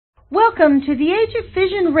Welcome to the Age of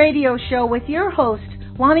Fission radio show with your host,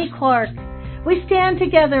 Lonnie Clark. We stand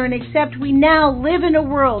together and accept we now live in a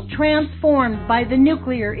world transformed by the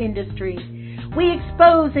nuclear industry. We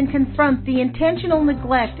expose and confront the intentional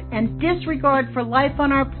neglect and disregard for life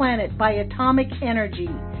on our planet by atomic energy.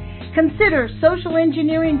 Consider social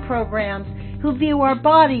engineering programs who view our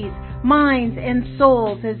bodies, minds, and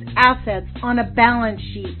souls as assets on a balance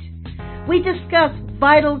sheet. We discuss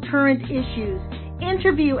vital current issues,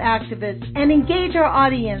 interview activists, and engage our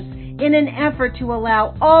audience in an effort to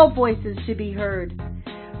allow all voices to be heard.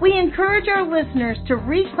 We encourage our listeners to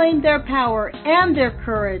reclaim their power and their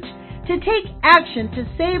courage to take action to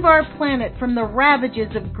save our planet from the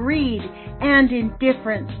ravages of greed and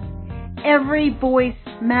indifference. Every voice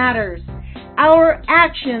matters. Our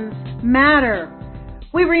actions matter.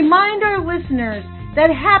 We remind our listeners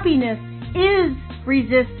that happiness is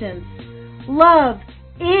resistance. Love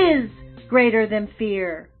is greater than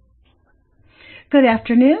fear. Good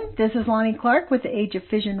afternoon. This is Lonnie Clark with the Age of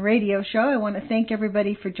Fission radio show. I want to thank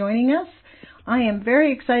everybody for joining us. I am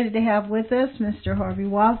very excited to have with us Mr. Harvey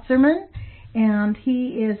Wasserman, and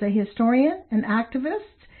he is a historian, an activist,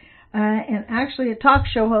 and actually a talk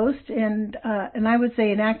show host, and I would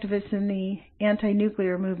say an activist in the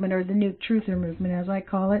anti-nuclear movement, or the Nuke Truther movement, as I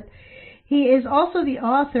call it. He is also the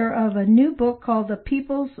author of a new book called The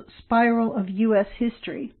People's Spiral of U.S.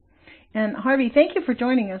 History. And Harvey, thank you for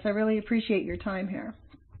joining us. I really appreciate your time here.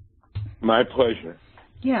 My pleasure.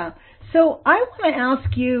 Yeah. So I want to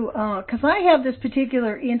ask you, because I have this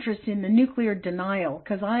particular interest in the nuclear denial,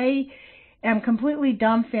 because I am completely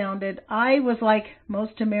dumbfounded. I was like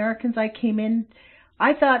most Americans. I came in,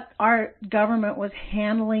 I thought our government was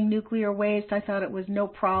handling nuclear waste. I thought it was no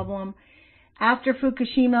problem. After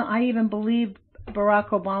Fukushima, I even believed Barack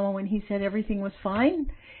Obama when he said everything was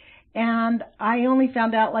fine. And I only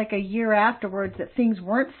found out like a year afterwards that things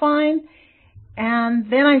weren't fine. And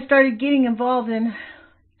then I started getting involved in,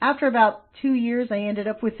 after about 2 years, I ended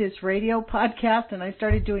up with this radio podcast, and I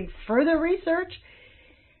started doing further research.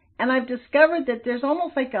 And I've discovered that there's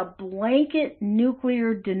almost like a blanket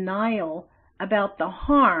nuclear denial about the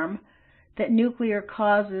harm that nuclear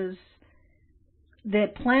causes the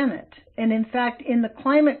planet. And in fact, in the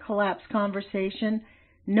climate collapse conversation,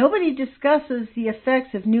 nobody discusses the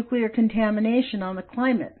effects of nuclear contamination on the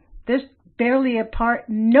climate. There's barely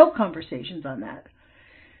no conversations on that.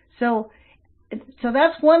 So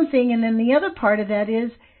that's one thing. And then the other part of that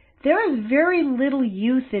is there is very little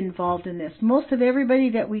youth involved in this. Most of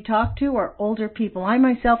everybody that we talk to are older people. I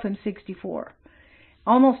myself am 64.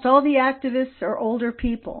 Almost all the activists are older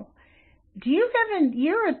people.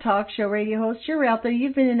 You're a talk show radio host. You're out there.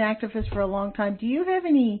 You've been an activist for a long time. Do you have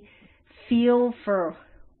any feel for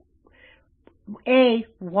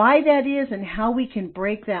why that is and how we can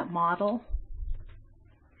break that model?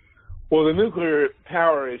 Well, the nuclear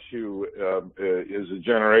power issue is a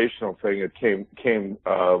generational thing. It came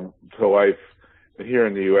to life here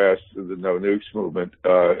in the U.S., the No Nukes movement,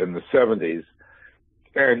 in the 70s.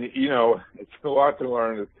 And, you know, it's a lot to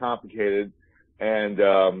learn. It's complicated. And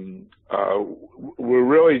we're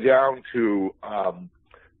really down to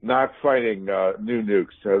not fighting new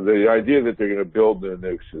nukes. The idea that they're going to build new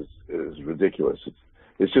nukes is ridiculous.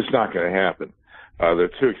 It's just not going to happen. They're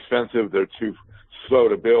too expensive. They're too slow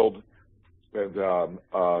to build. And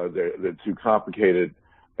they're too complicated.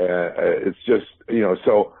 It's just, you know,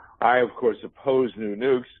 so I, of course, oppose new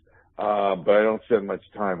nukes, but I don't spend much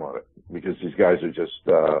time on it because these guys are just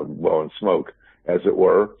blowing smoke, as it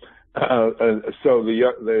were. So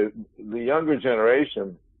the younger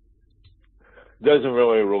generation doesn't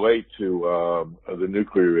really relate to the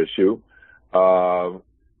nuclear issue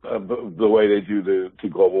the way they do to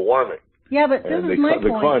global warming. Yeah, but this is my point.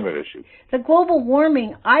 The climate issue. The global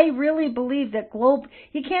warming, I really believe that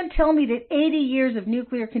you can't tell me that 80 years of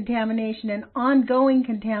nuclear contamination and ongoing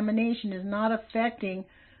contamination is not affecting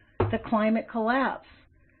the climate collapse.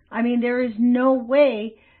 I mean, there is no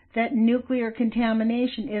way that nuclear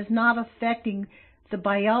contamination is not affecting the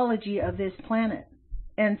biology of this planet.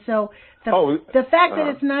 And so the fact that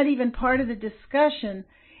it's not even part of the discussion,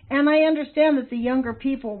 and I understand that the younger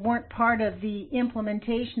people weren't part of the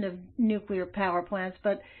implementation of nuclear power plants,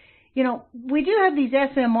 but, you know, we do have these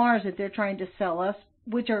SMRs that they're trying to sell us,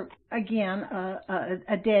 which are, again,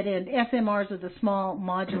 a dead end. SMRs are the small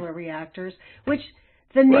modular reactors, which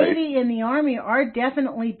the Navy and the Army are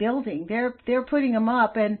definitely building. They're putting them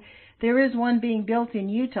up, and there is one being built in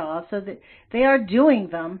Utah, so that they are doing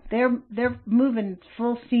them. They're moving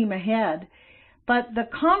full steam ahead. But the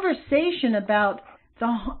conversation about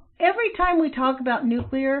every time we talk about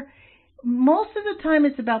nuclear, most of the time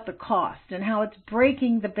it's about the cost and how it's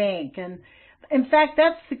breaking the bank. And in fact,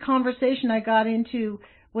 that's the conversation I got into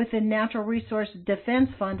with the Natural Resource Defense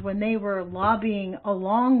Fund when they were lobbying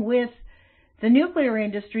along with the nuclear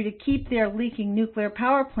industry to keep their leaking nuclear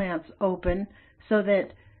power plants open so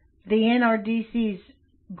that the NRDC's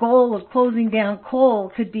goal of closing down coal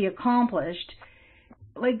could be accomplished.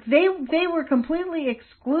 Like, they were completely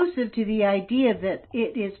exclusive to the idea that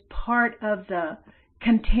it is part of the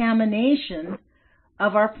contamination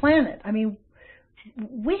of our planet. I mean,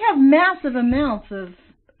 we have massive amounts of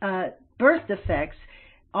birth defects,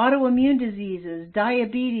 autoimmune diseases,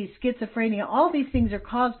 diabetes, schizophrenia. All these things are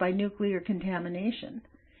caused by nuclear contamination.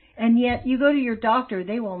 And yet, you go to your doctor,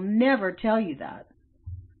 they will never tell you that.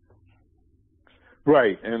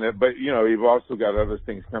 Right, but you've also got other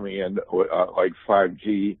things coming in like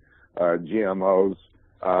 5G, GMOs,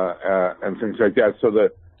 and things like that. So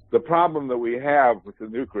the problem that we have with the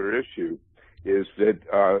nuclear issue is that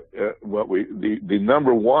the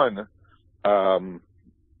number one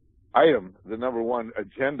item, the number one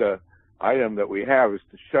agenda item that we have is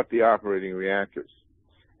to shut the operating reactors.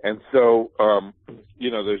 And so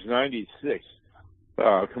there's 96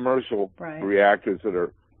 commercial reactors that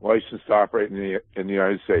are licensed to operate in the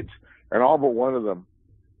United States, and all but one of them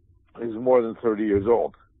is more than 30 years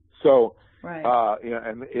old. So,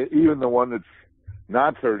 and even the one that's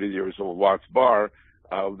not 30 years old, Watts Bar,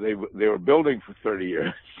 they were building for 30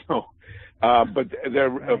 years. So, but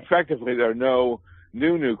effectively there are no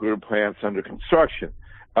new nuclear plants under construction,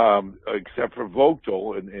 except for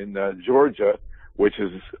Vogtle in Georgia, which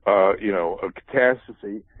is a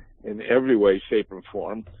catastrophe in every way, shape, and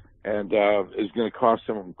form. And is going to cost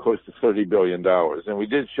them close to $30 billion. And we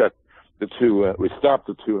did shut the two. We stopped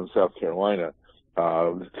the two in South Carolina.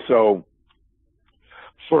 So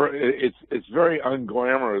it's very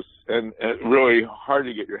unglamorous and really hard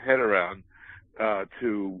to get your head around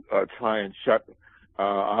to try and shut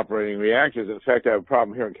operating reactors. In fact, I have a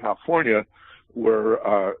problem here in California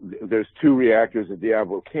where there's two reactors at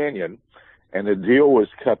Diablo Canyon, and the deal was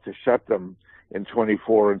cut to shut them in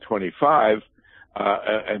 24 and 25.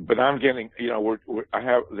 But I'm getting,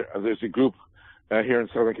 there's a group here in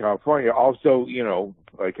Southern California, also,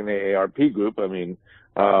 like an AARP group. I mean,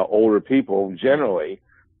 older people generally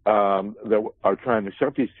that are trying to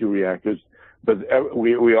shut these two reactors. But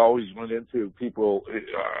we always run into people.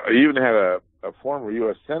 I even had a former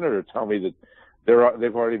U.S. senator tell me that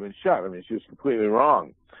they've already been shut. I mean, she was completely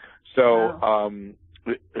wrong. So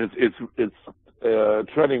it's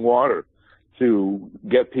treading water to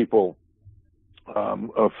get people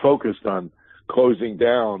focused on closing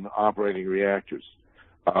down operating reactors.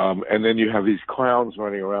 And then you have these clowns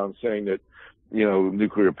running around saying that,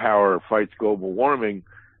 nuclear power fights global warming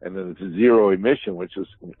and then it's a zero emission, which is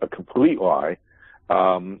a complete lie.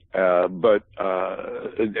 But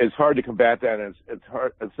it's hard to combat that, and it's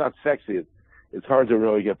hard. It's not sexy. It's hard to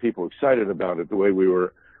really get people excited about it the way we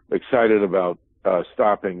were excited about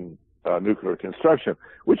stopping nuclear construction,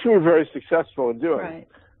 which we were very successful in doing. Right.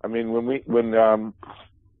 I mean, when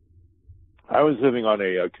I was living on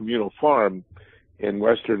a communal farm in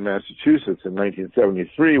western Massachusetts in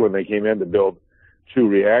 1973, when they came in to build two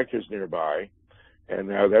reactors nearby, and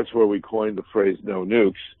now that's where we coined the phrase "no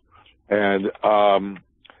nukes." And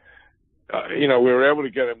we were able to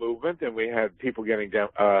get a movement, and we had people getting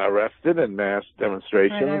arrested and mass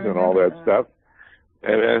demonstrations and all that stuff.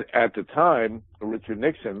 And at the time, Richard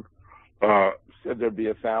Nixon said there'd be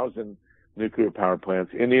 1,000 nuclear power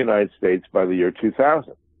plants in the United States by the year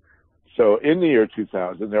 2000. So in the year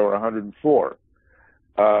 2000, there were 104.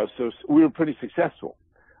 So we were pretty successful.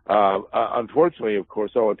 Unfortunately, of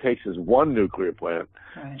course, all it takes is one nuclear plant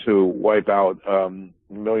to wipe out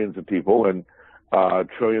millions of people and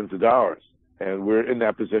trillions of dollars. And we're in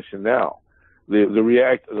that position now.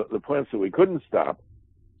 The plants that we couldn't stop,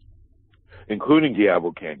 including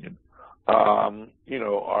Diablo Canyon,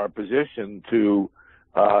 are positioned to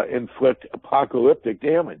inflict apocalyptic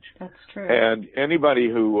damage. That's true. And anybody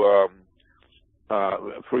who,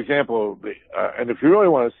 for example, and if you really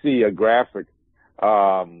want to see a graphic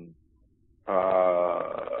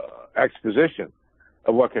exposition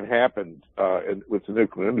of what can happen with the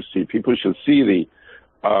nuclear industry, people should see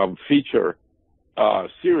the feature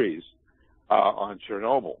series on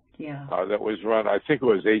Chernobyl that was run. I think it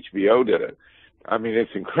was HBO did it. I mean,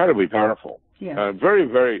 it's incredibly powerful. Yeah. Very,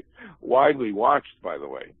 very widely watched, by the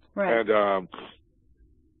way. Right. And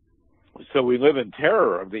so we live in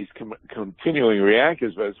terror of these continuing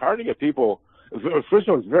reactors, but it's hard to get people. First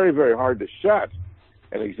of all, it's very, very hard to shut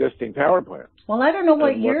an existing power plant. Well, I don't know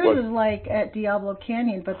what yours is like at Diablo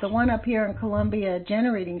Canyon, but the one up here in Columbia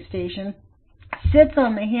Generating Station sits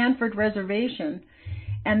on the Hanford Reservation,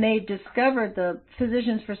 And they discovered, the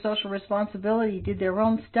Physicians for Social Responsibility did their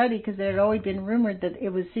own study because there had always been rumored that it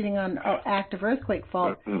was sitting on active earthquake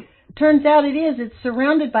fault. Turns out it's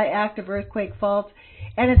surrounded by active earthquake faults,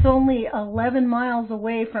 and it's only 11 miles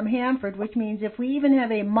away from Hanford, which means if we even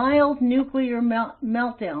have a mild nuclear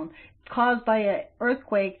meltdown caused by an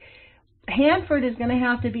earthquake, Hanford is going to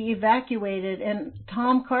have to be evacuated. And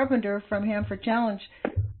Tom Carpenter from Hanford Challenge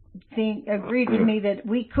agreed with me that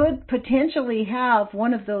we could potentially have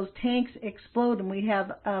one of those tanks explode and we'd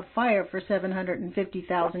have a fire for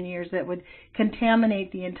 750,000 years that would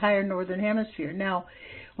contaminate the entire northern hemisphere. Now,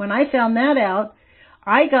 when I found that out,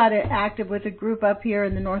 I got active with a group up here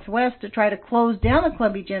in the Northwest to try to close down the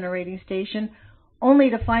Columbia Generating Station, only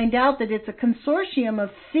to find out that it's a consortium of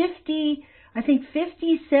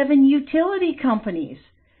 57 utility companies.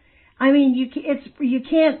 I mean, you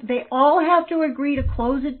can't, they all have to agree to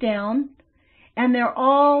close it down, and they're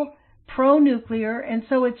all pro-nuclear, and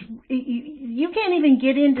so you can't even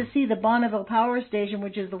get in to see the Bonneville Power Station,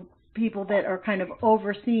 which is the people that are kind of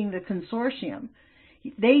overseeing the consortium.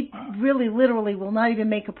 They really, literally will not even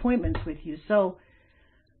make appointments with you. So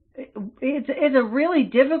it's a really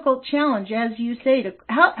difficult challenge, as you say.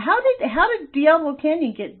 How did Diablo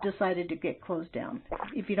Canyon decided to get closed down?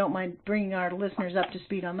 If you don't mind bringing our listeners up to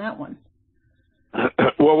speed on that one.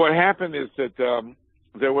 Well, what happened is that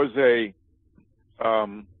there was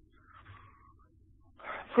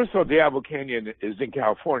first of all, Diablo Canyon is in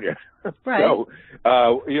California, right? So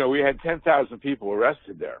we had 10,000 people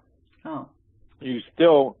arrested there. Oh. You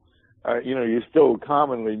still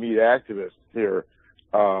commonly meet activists here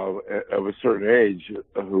of a certain age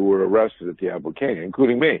who were arrested at Diablo Canyon,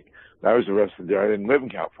 including me. I was arrested there. I didn't live in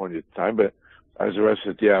California at the time, but I was arrested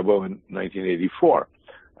at Diablo in 1984.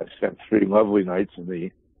 I spent 3 lovely nights in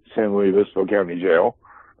the San Luis Obispo County Jail,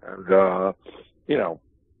 and it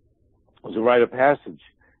was a rite of passage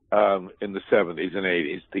in the 70s and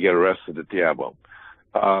 80s to get arrested at Diablo,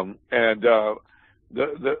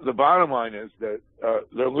 The bottom line is that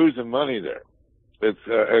they're losing money there. That's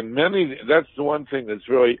the one thing that's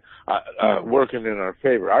really working in our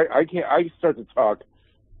favor. I start to talk,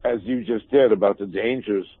 as you just did, about the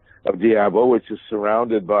dangers of Diablo, which is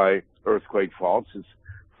surrounded by earthquake faults. It's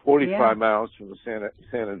 45 miles from the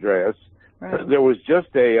San Andreas. Right. There was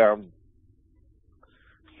just a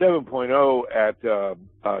 7.0 at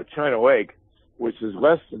China Lake, which is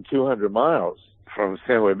less than 200 miles from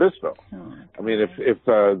San Luis Obispo. Oh, I mean, if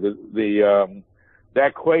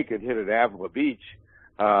that quake had hit at Avila Beach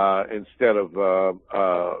instead of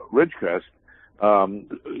Ridgecrest,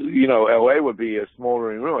 LA would be a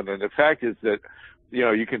smoldering ruin. And the fact is that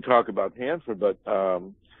you can talk about Hanford, but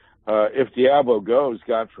if Diablo goes,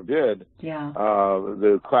 God forbid,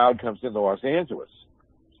 the cloud comes into Los Angeles,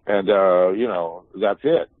 and that's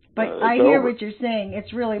it. But I hear what you're saying.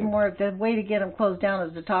 It's really more of the way to get them closed down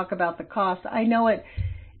is to talk about the cost. I know it.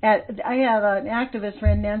 I have an activist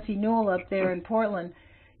friend, Nancy Newell, up there in Portland.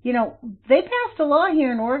 They passed a law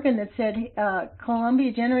here in Oregon that said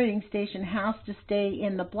Columbia Generating Station has to stay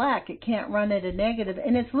in the black. It can't run at a negative,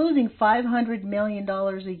 and it's losing $500 million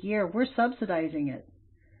a year. We're subsidizing it.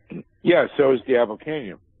 Yeah, so is Diablo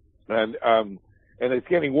Canyon, and it's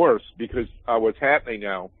getting worse because what's happening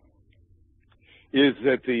now is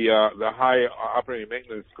that the high operating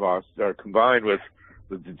maintenance costs are combined with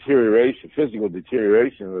the physical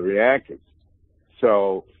deterioration of the reactors.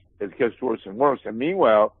 So it gets worse and worse. And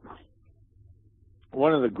meanwhile,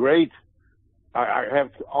 one of the great, I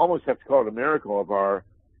almost have to call it a miracle of our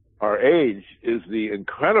age, is the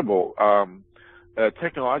incredible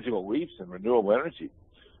technological leaps in renewable energy.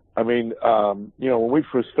 I mean, when we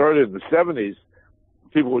first started in the 70s,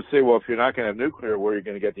 people would say, well, if you're not going to have nuclear, where are you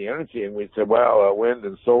going to get the energy? And we'd say, well, wind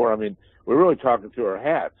and solar. I mean, we're really talking through our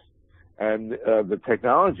hats. And the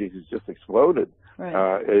technology has just exploded.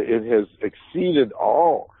 Right. It has exceeded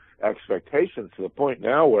all expectations to the point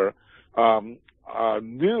now where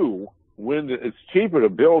new wind, it's cheaper to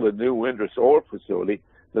build a new wind or solar facility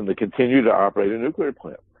than to continue to operate a nuclear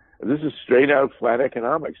plant. And this is straight out flat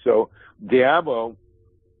economics. So Diablo,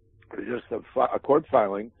 just a court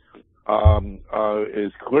filing,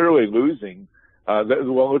 is clearly losing.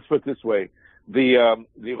 Well, let's put it this way: the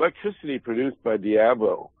electricity produced by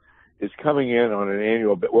Diablo is coming in on an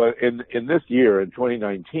annual. Well, in this year, in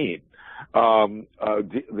 2019,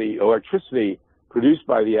 the electricity produced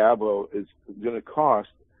by Diablo is going to cost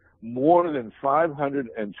more than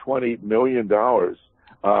 $520 million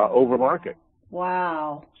over market.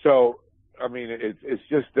 Wow. So, I mean, it's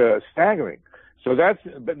just staggering. So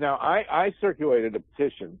but now I circulated a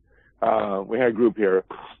petition. We had a group here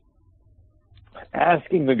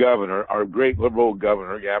asking the governor, our great liberal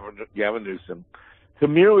governor, Gavin Newsom, to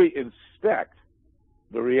merely inspect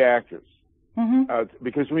the reactors.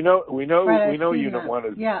 Because we know Unit 1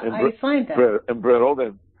 is I signed that. embrittled,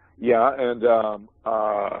 and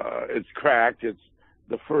it's cracked. It's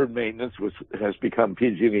deferred maintenance, which has become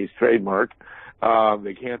PG&E's trademark.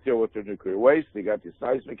 They can't deal with their nuclear waste. They got the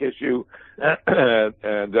seismic issue,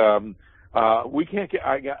 and we can't get.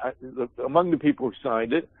 Among the people who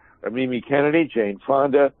signed it are Mimi Kennedy, Jane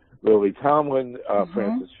Fonda, Lily Tomlin,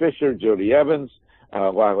 Frances Fisher, Jody Evans,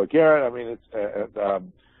 Lila Garrett. I mean, it's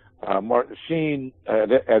Martin Sheen,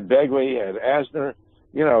 Ed Begley, Ed Asner,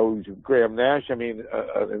 Graham Nash. I mean,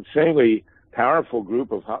 an insanely powerful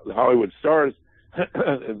group of Hollywood stars.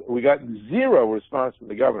 We got zero response from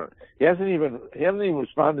the governor. He hasn't even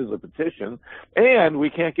responded to the petition, and we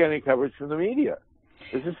can't get any coverage from the media.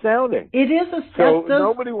 It's astounding. It is astounding.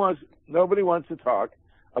 So nobody wants to talk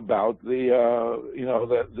about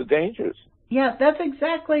the dangers. Yeah, that's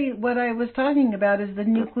exactly what I was talking about, is the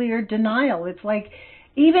nuclear denial. It's like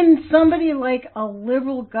even somebody like a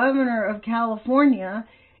liberal governor of California,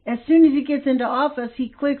 as soon as he gets into office, he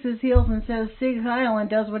clicks his heels and says Sig Heil and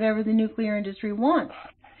does whatever the nuclear industry wants.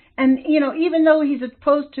 And, even though he's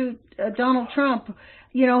opposed to Donald Trump,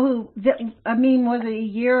 was it a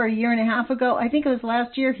year and a half ago? I think it was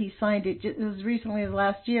last year he signed it. It was recently as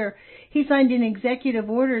last year. He signed an executive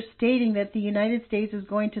order stating that the United States is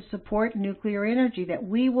going to support nuclear energy, that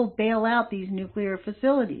we will bail out these nuclear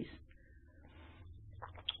facilities.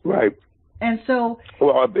 Right. And so...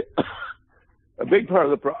 Well, a big part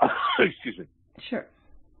of the problem... excuse me. Sure.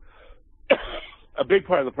 A big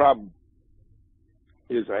part of the problem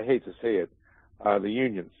is, I hate to say it, the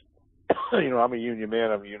unions. I'm a union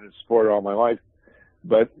man. I'm a union supporter all my life.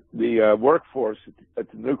 But the workforce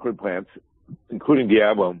at the nuclear plants, including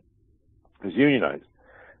Diablo, is unionized.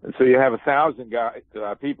 And so you have 1,000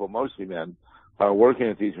 people, mostly men, working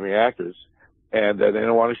at these reactors, and they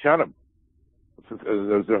don't want to shut them.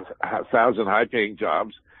 There's 1,000 high-paying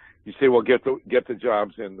jobs. You say, well, get the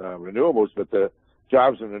jobs in renewables, but the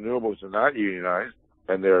jobs in renewables are not unionized,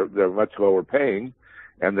 and they're much lower paying,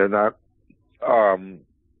 and they're not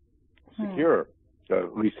secure,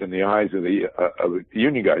 at least in the eyes of the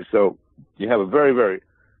union guys. So you have a very, very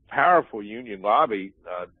powerful union lobby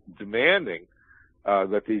demanding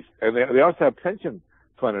that these, and they also have pension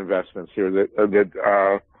fund investments here that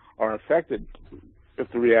are affected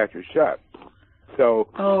if the reactor's shut. So.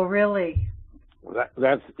 Oh, really?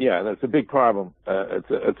 That's a big problem.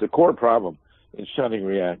 It's a core problem in shutting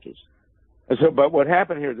reactors. And so, but what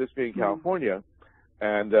happened here, this being California,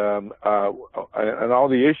 and all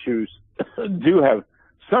the issues do have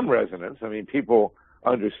some resonance. I mean, people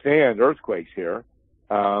understand earthquakes here,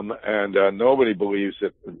 and nobody believes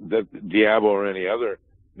that Diablo or any other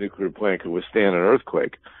nuclear plant could withstand an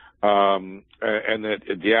earthquake. And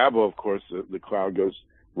that Diablo, of course, the cloud goes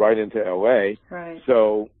right into L.A. Right.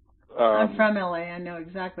 So. I'm from L.A. I know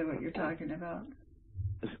exactly what you're talking about.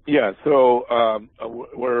 Yeah, so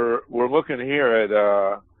we're looking here at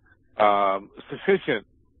sufficient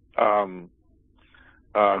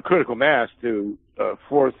critical mass to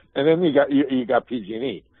force, and then you got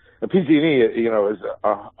PG&E. And PG&E, is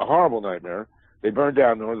a horrible nightmare. They burned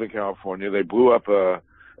down Northern California. They blew up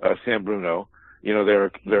San Bruno. They're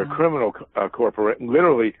a criminal corporation,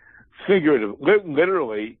 literally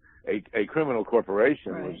a criminal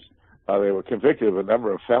corporation. Right. They were convicted of a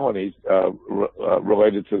number of felonies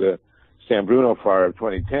related to the San Bruno fire of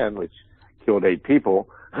 2010, which killed 8 people,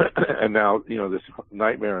 and now this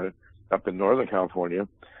nightmare up in Northern California,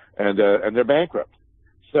 and they're bankrupt.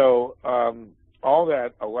 So all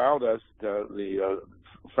that allowed us, the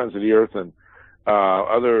Friends of the Earth and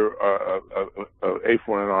other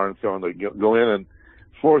A4NR and so on, to go in and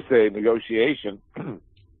force a negotiation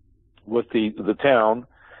with the town,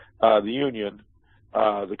 the union,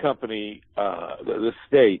 the company, the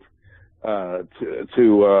state, to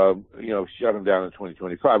shut them down in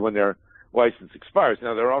 2025 when their license expires.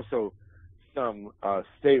 Now, there are also some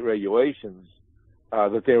state regulations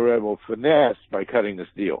that they were able to finesse by cutting this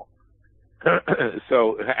deal.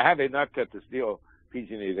 So had they not cut this deal,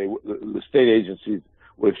 PG&E, the state agencies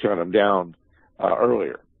would have shut them down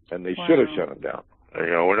earlier, and they should have shut them down.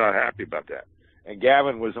 We're not happy about that. And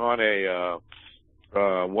Gavin was on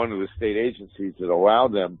one of the state agencies that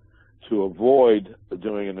allowed them to avoid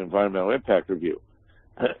doing an environmental impact review.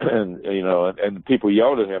 and people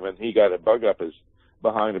yelled at him, and he got a bug up his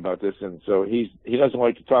behind about this, and so he doesn't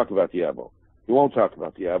like to talk about Diablo. He won't talk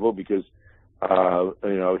about Diablo because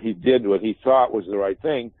he did what he thought was the right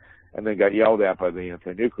thing, and then got yelled at by the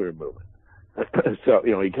anti-nuclear movement. So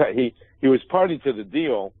he was party to the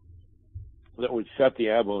deal that would shut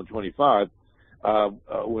Diablo in 25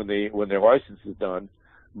 when their license is done,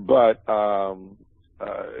 but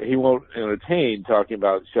he won't entertain talking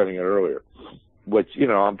about shutting it earlier, which,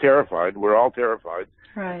 I'm terrified. We're all terrified.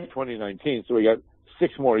 Right. It's 2019, so we got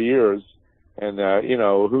 6 more years, and,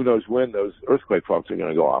 who knows when those earthquake faults are going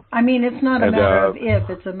to go off. I mean, it's not a matter of if,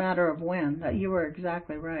 it's a matter of when. You were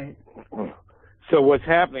exactly right. So what's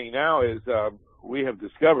happening now is we have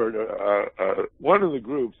discovered one of the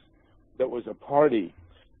groups that was a party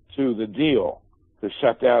to the deal to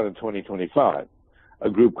shut down in 2025, a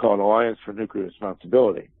group called Alliance for Nuclear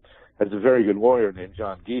Responsibility, has a very good lawyer named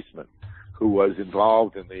John Giesman, who was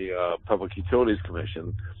involved in the Public Utilities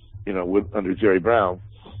Commission, under Jerry Brown.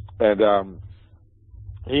 And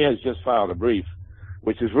he has just filed a brief,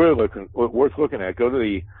 which is really worth looking at. Go to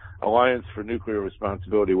the Alliance for Nuclear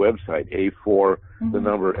Responsibility website,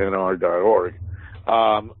 A4nr.org,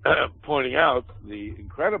 pointing out the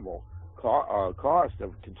incredible cost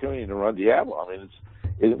of continuing to run Diablo. I mean,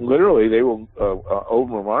 literally they will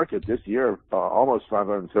over-market this year almost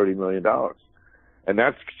 $530 million, and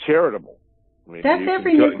that's charitable. I mean, that's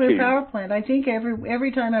every nuclear power plant. I think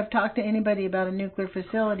every time I've talked to anybody about a nuclear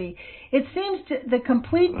facility, it seems the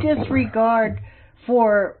complete disregard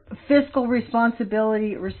for fiscal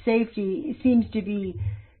responsibility or safety seems to be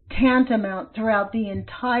tantamount throughout the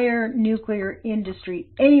entire nuclear industry,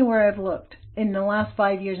 anywhere I've looked in the last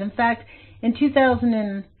 5 years. In fact, in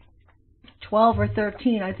 2012 or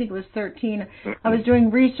 13, I think it was 13, I was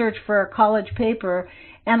doing research for a college paper,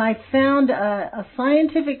 and I found a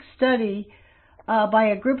scientific study by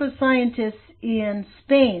a group of scientists in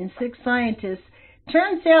Spain, 6 scientists.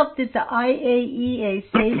 Turns out that the IAEA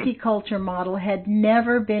safety culture model had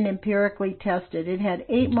never been empirically tested. It had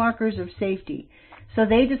 8 markers of safety. So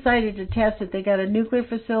they decided to test it. They got a nuclear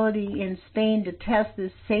facility in Spain to test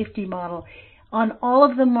this safety model. On all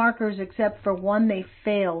of the markers except for one, they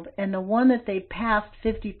failed. And the one that they passed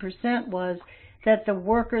 50% was that the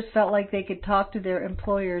workers felt like they could talk to their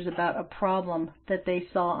employers about a problem that they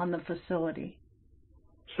saw on the facility.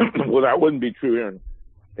 Well, that wouldn't be true here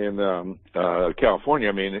in California.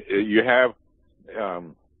 I mean, you have a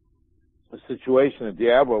situation at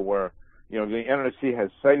Diablo where, the NRC has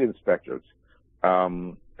site inspectors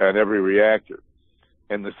at every reactor.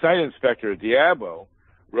 And the site inspector at Diablo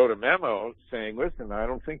wrote a memo saying, listen, I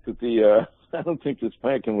don't think that this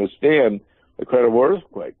plant can withstand a credible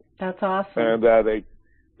earthquake. That's awesome. And they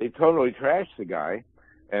totally trashed the guy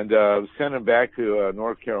and sent him back to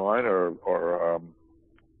North Carolina or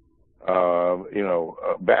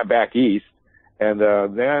back east. And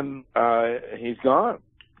then he's gone.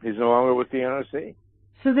 He's no longer with the NRC.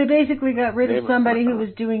 So they basically got rid of somebody who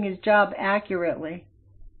was doing his job accurately.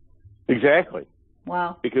 Exactly.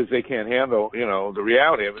 Wow. Because they can't handle, the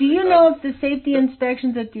reality of it. Do you know if the safety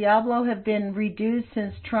inspections at Diablo have been reduced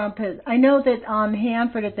since Trump has? I know that on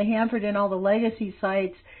at the Hanford and all the legacy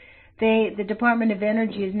sites, the Department of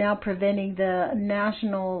Energy is now preventing the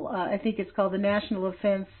national, I think it's called the National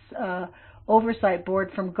Defense Oversight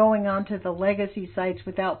Board, from going onto the legacy sites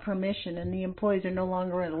without permission, and the employees are no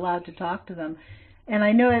longer allowed to talk to them. And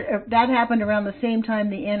I know that happened around the same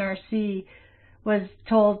time the NRC was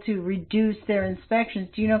told to reduce their inspections.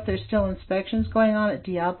 Do you know if there's still inspections going on at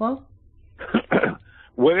Diablo?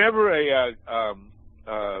 Whenever an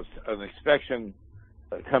inspection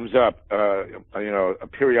comes up, a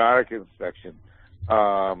periodic inspection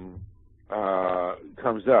comes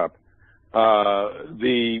up,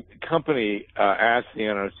 the company asks the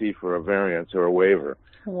NRC for a variance or a waiver.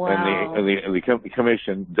 Wow. And the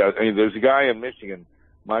commission does. I mean, there's a guy in Michigan,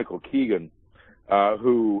 Michael Keegan,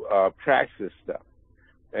 who tracks this stuff,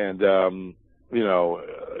 and the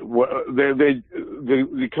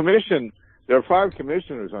commission. There are 5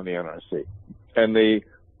 commissioners on the NRC, and the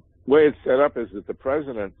way it's set up is that the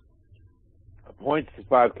president appoints the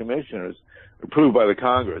 5 commissioners approved by the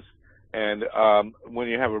Congress, and when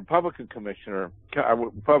you have a Republican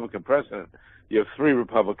Republican president, you have 3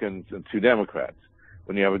 Republicans and 2 Democrats.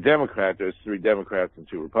 When you have a Democrat, there's 3 Democrats and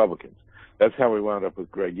 2 Republicans. That's how we wound up with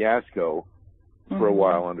Greg Yasko for a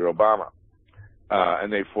while under Obama.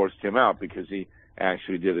 And they forced him out because he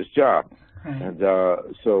actually did his job. Right. And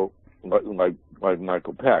so, like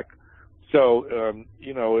Michael Peck. So,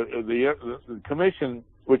 the commission,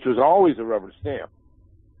 which was always a rubber stamp,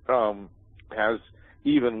 has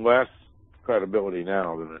even less credibility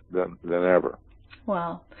now than ever.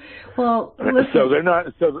 Wow. Well, listen. So they're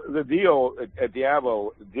not. So the deal at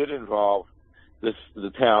Diablo did involve the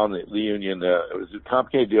town, the union. It was a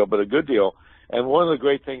complicated deal, but a good deal. And one of the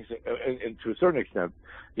great things, and to a certain extent,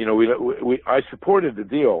 I supported the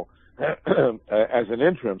deal as an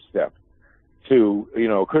interim step to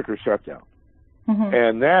a quicker shutdown. Mm-hmm.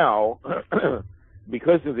 And now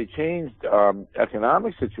because of the changed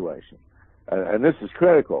economic situation, and this is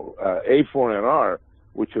critical, A4NR,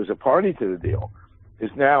 which was a party to the deal, is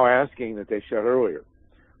now asking that they shut earlier,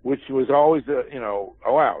 which was always,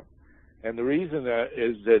 allowed. And the reason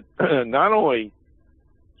is that not only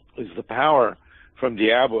is the power from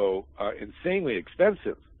Diablo insanely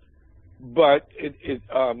expensive, but it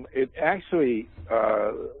actually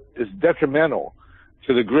is detrimental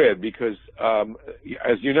to the grid because,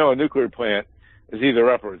 as you know, a nuclear plant is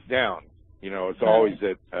either up or it's down. It's always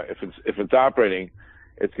that if it's operating,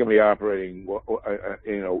 it's going to be operating,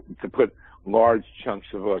 to put large chunks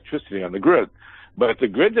of electricity on the grid. But the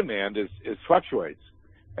grid demand is fluctuates,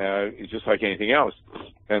 just like anything else.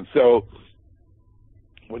 And so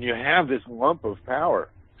when you have this lump of power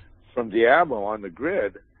from Diablo on the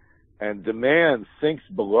grid and demand sinks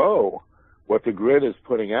below what the grid is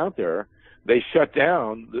putting out there, they shut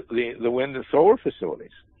down the wind and solar facilities.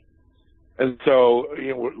 And so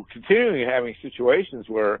we're continually having situations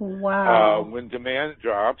where when demand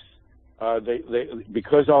drops, they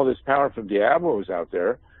because all this power from Diablo is out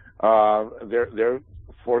there, they're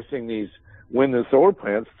forcing these wind and solar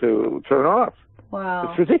plants to turn off. Wow.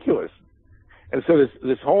 It's ridiculous. And so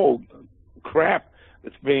this whole crap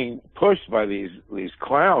that's being pushed by these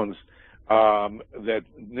clowns that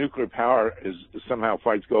nuclear power somehow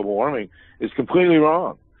fights global warming is completely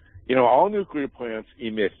wrong. All nuclear plants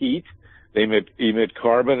emit heat, they emit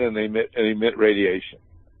carbon, and they emit radiation.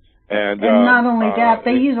 And not only that,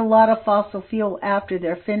 they use a lot of fossil fuel after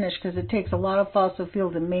they're finished because it takes a lot of fossil fuel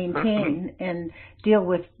to maintain and deal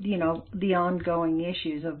with, the ongoing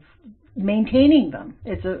issues of maintaining them.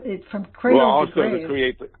 It's from cradle to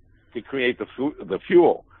grave. To create the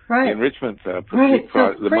fuel. Right. The enrichment. So cradle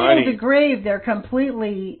to grave, they're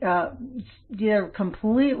completely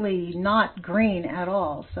not green at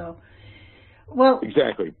all. So. Well,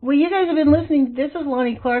 exactly. Well, you guys have been listening. This is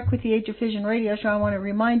Lonnie Clark with the Age of Fission radio show. I want to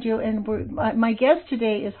remind you, and my guest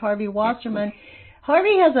today is Harvey Wasserman.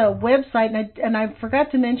 Harvey has a website, and I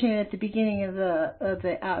forgot to mention it at the beginning of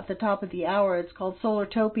at the top of the hour. It's called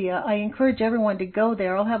Solartopia. I encourage everyone to go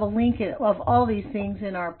there. I'll have a link of all these things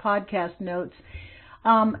in our podcast notes,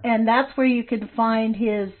 and that's where you can find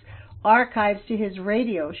his archives to his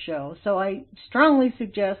radio show. So I strongly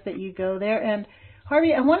suggest that you go there. And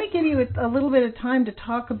Harvey, I want to give you a little bit of time to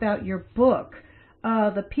talk about your book,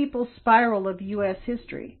 The People's Spiral of U.S.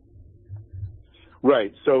 History.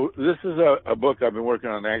 Right. So this is a book I've been working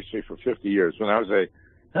on actually for 50 years. When I was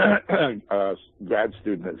a grad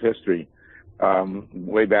student of history,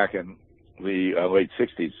 way back in the late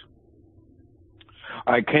 60s,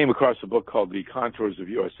 I came across a book called The Contours of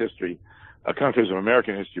U.S. History, Contours of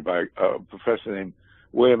American History by a professor named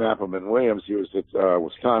William Appleman Williams. He was at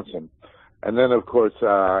Wisconsin. And then, of course,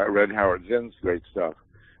 I read Howard Zinn's great stuff.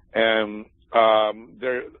 And I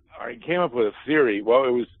came up with a theory. Well,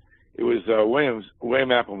 it was William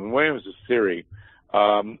Appleman Williams' theory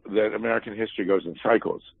that American history goes in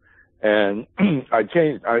cycles. And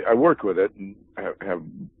I worked with it and have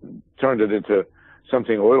turned it into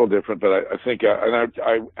something a little different. But I think, and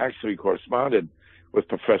I actually corresponded with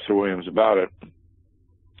Professor Williams about it.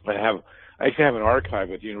 I actually have an archive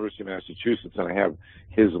at the University of Massachusetts, and I have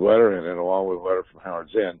his letter in it, along with a letter from Howard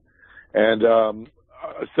Zinn. And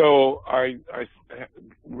so I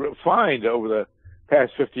find over the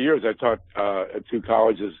past 50 years, I taught at two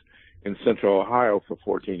colleges in Central Ohio for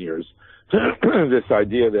 14 years, this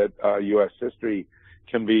idea that U.S. history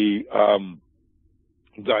can be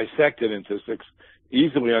dissected into 6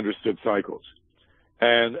 easily understood cycles.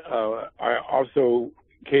 And I also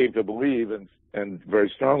came to believe, and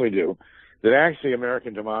very strongly do, that actually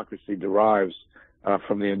American democracy derives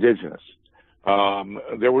from the indigenous.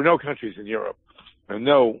 There were no countries in Europe and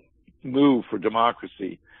no move for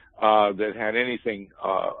democracy that had anything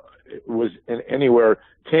was anywhere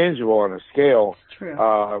tangible on a scale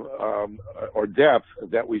or depth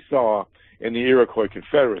that we saw in the Iroquois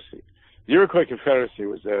Confederacy. The Iroquois Confederacy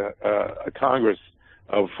was a congress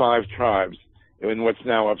of 5 tribes in what's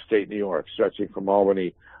now upstate New York, stretching from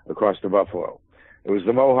Albany across to Buffalo. It was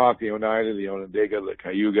the Mohawk, the Oneida, the Onondaga, the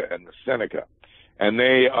Cayuga, and the Seneca. And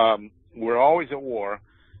they were always at war.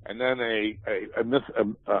 And then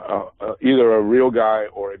either a real guy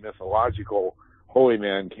or a mythological holy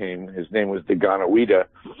man came. His name was Daganoweda,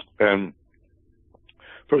 and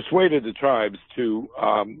persuaded the tribes to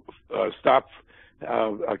stop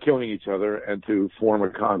killing each other and to form a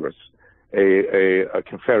congress, a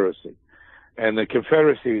confederacy. And the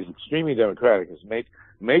confederacy is extremely democratic. It's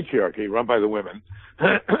matriarchy run by the women.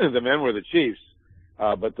 The men were the chiefs,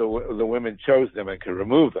 but the women chose them and could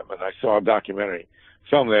remove them. And I saw a documentary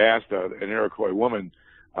film that asked an Iroquois woman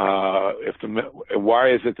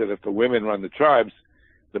why is it that if the women run the tribes,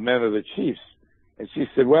 the men are the chiefs? And she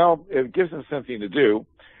said, well, it gives them something to do,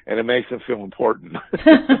 and it makes them feel important.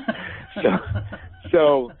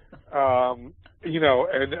 So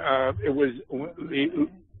it was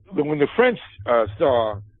when the French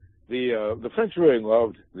saw the French really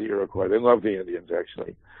loved the Iroquois. They loved the Indians,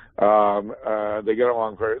 actually. They got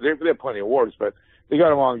along they had plenty of wars, but they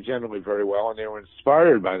got along generally very well, and they were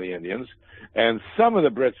inspired by the Indians. And most of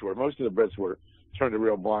the Brits turned a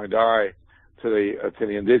real blind eye to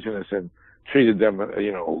the indigenous and treated them,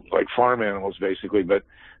 like farm animals, basically. But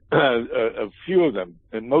a few of them,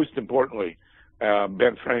 and most importantly,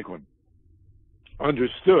 Ben Franklin,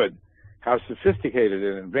 understood how sophisticated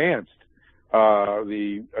and advanced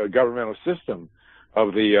the governmental system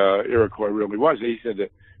of the Iroquois really was. He said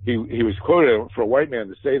that he was quoted, for a white man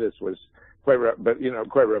to say this was quite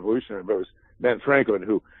revolutionary. But it was Ben Franklin,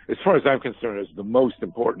 who, as far as I'm concerned, is the most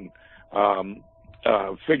important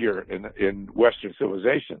figure in Western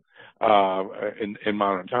civilization in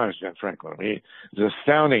modern times. Ben Franklin. I mean, he's an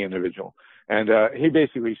astounding individual, and he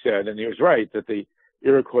basically said, and he was right, that the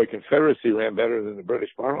Iroquois Confederacy ran better than the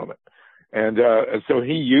British Parliament, and so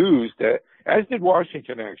he used, as did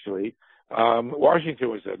Washington, actually. Washington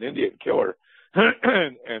was an Indian killer,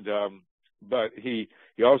 but he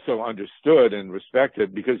also understood and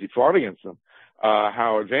respected, because he fought against them,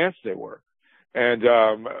 how advanced they were. And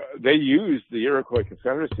they used the Iroquois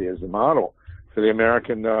Confederacy as a model for the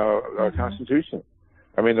American Constitution.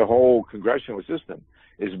 I mean, the whole congressional system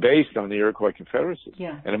is based on the Iroquois Confederacy.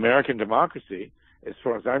 Yeah. And American democracy, as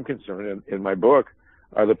far as I'm concerned, in my book,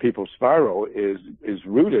 The People's Spiral, is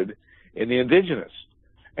rooted in the indigenous.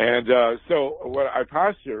 And so what I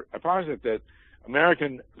posit that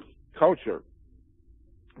American culture,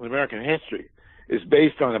 American history, is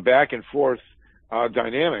based on a back and forth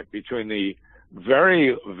dynamic between the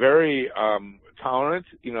very, very tolerant,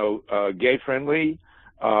 gay-friendly,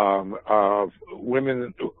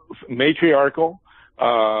 women, matriarchal,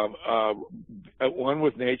 one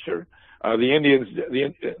with nature. The Indians,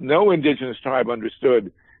 no indigenous tribe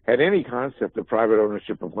had any concept of private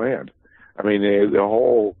ownership of land. I mean, the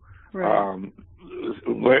whole, right.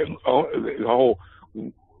 The whole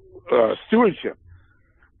stewardship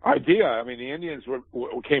idea. I mean, the Indians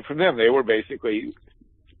came from them. They were basically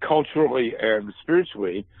culturally and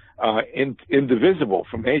spiritually indivisible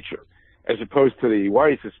from nature, as opposed to the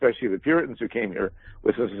whites, especially the Puritans, who came here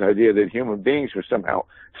with this idea that human beings were somehow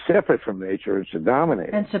separate from nature and should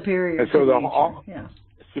dominate and superior. And so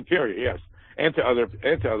superior, yes, and to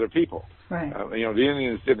other people. Right. The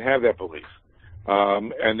Indians didn't have that belief,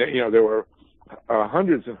 and there were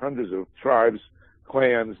hundreds and hundreds of tribes,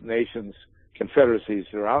 clans, nations, confederacies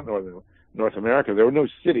throughout North America. There were no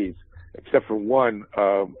cities except for one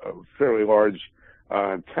fairly large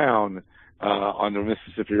town on the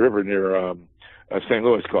Mississippi River near St.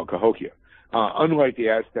 Louis called Cahokia. Unlike the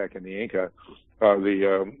Aztec and the Inca,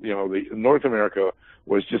 the North America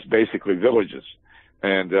was just basically villages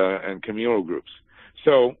and communal groups.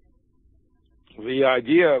 So the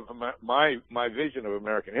idea of my vision of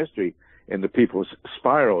American history in The People's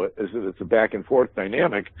Spiral is that it's a back and forth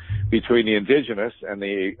dynamic between the indigenous and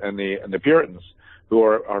the Puritans, who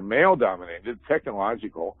are male dominated,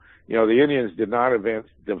 technological. The Indians did not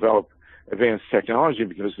develop advanced technology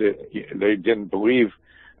because they didn't believe,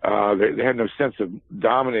 they had no sense of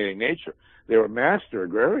dominating nature. They were master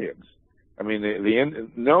agrarians. I mean,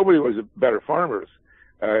 nobody was better farmers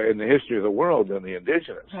in the history of the world than the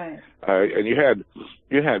indigenous. Right. And you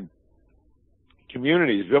had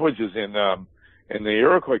communities, villages in the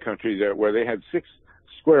Iroquois country where they had 6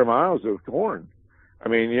 square miles of corn. I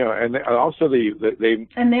mean, and also they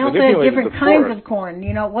also had different kinds of corn.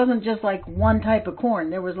 It wasn't just like one type of corn.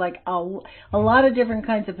 There was like a lot of different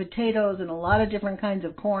kinds of potatoes and a lot of different kinds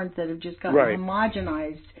of corns that have just gotten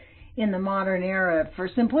homogenized in the modern era for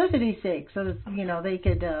simplicity's sake, so that they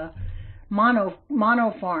could mono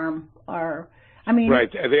farm or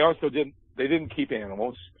right. They also didn't keep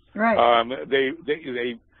animals. Right.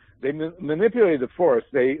 They manipulated the forest.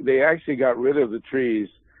 They actually got rid of the trees.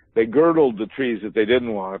 They girdled the trees that they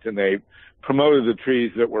didn't want, and they promoted the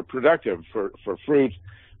trees that were productive for fruit,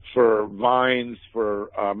 for vines, for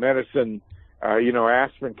medicine.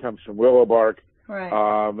 Aspirin comes from willow bark. Right.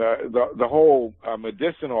 The whole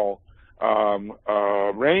medicinal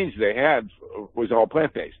range they had was all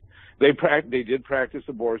plant-based. They did practice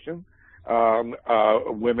abortion.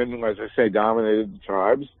 Women, as I say, dominated the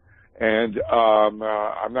tribes, and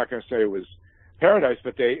I'm not going to say it was paradise,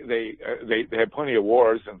 but they had plenty of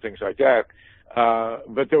wars and things like that.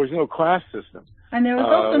 But there was no class system. And there was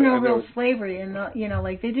also no real slavery, and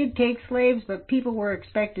like they did take slaves, but people were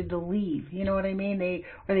expected to leave. You know what I mean? They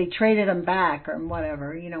traded them back or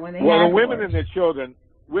whatever. When they had the women and the children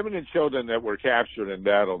that were captured in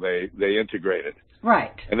battle, they integrated.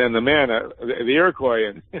 Right. And then the men, the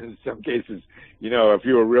Iroquois, in some cases, if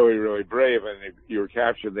you were really, really brave and you were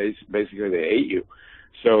captured, they ate you.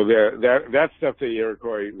 So that stuff the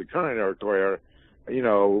Iroquois, the current Iroquois,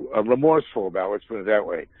 are remorseful about. Let's put it that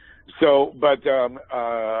way. So, but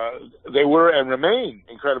they were and remain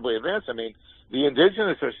incredibly advanced. I mean, the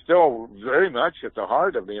indigenous are still very much at the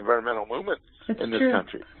heart of the environmental movement in this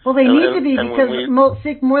country. Well, they need to be,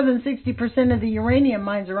 because more than 60% of the uranium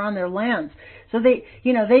mines are on their lands. So they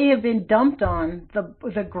have been dumped on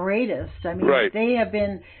the greatest. I mean, right. They have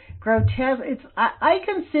been grotesque. I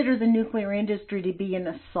consider the nuclear industry to be an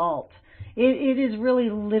assault. It is really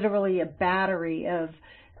literally a battery of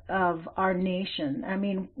our nation. I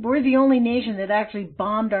mean, we're the only nation that actually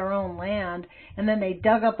bombed our own land, and then they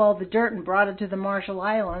dug up all the dirt and brought it to the Marshall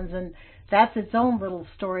Islands, and that's its own little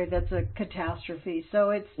story. That's a catastrophe.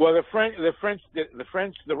 So it's the French,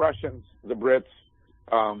 the Russians, the Brits,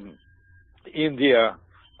 India,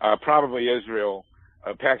 probably Israel,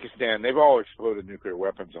 Pakistan. They've all exploded nuclear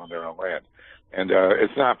weapons on their own land, and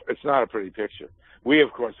it's not a pretty picture. We,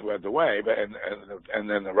 of course, led the way, but and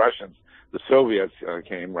then the Russians, the Soviets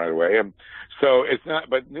came right away, and so it's not.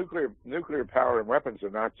 But nuclear power and weapons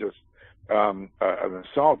are not just an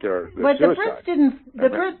assault; they're but suicide. the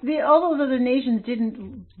Brits didn't. All those other nations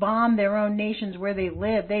didn't bomb their own nations where they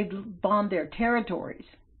live. They bombed their territories,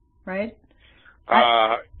 right?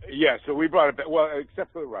 Yeah. So we brought it back. Well,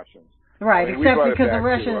 except for the Russians, right? I mean, except because the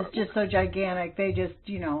Russian is just so gigantic. They just,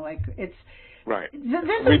 it's. Right.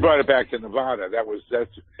 We brought it back to Nevada. That's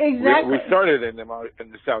exactly. We started in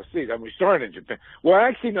the South Seas. I mean, we started in Japan. Well,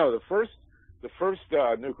 actually, no. The first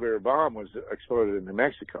nuclear bomb was exploded in New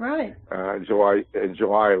Mexico. Right. In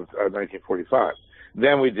July of 1945.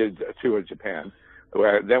 Then we did two in Japan.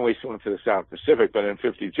 Then we went to the South Pacific. But in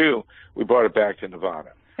 '52, we brought it back to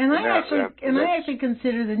Nevada. And I actually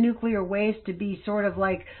consider the nuclear waste to be sort of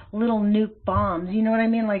like little nuke bombs. You know what I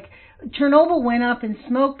mean? Like Chernobyl went up in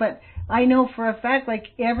smoke, but I know for a fact, like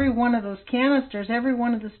every one of those canisters, every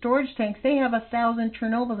one of the storage tanks, they have 1,000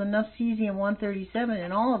 Chernobyls, enough cesium-137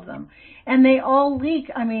 in all of them. And they all leak.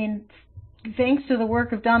 I mean, thanks to the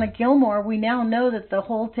work of Donna Gilmore, we now know that the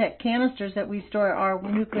Holtec canisters that we store our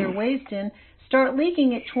nuclear waste in start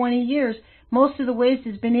leaking at 20 years. Most of the waste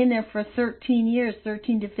has been in there for 13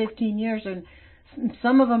 to 15 years, and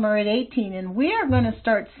some of them are at 18. And we are going to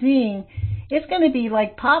start seeing, it's going to be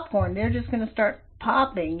like popcorn. They're just going to start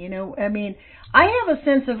popping, I mean, I have a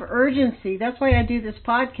sense of urgency. That's why I do this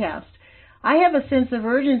podcast. I have a sense of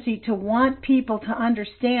urgency to want people to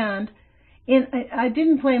understand. I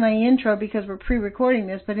didn't play my intro because we're pre-recording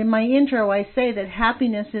this, but in my intro I say that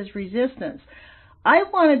happiness is resistance. I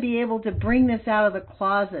want to be able to bring this out of the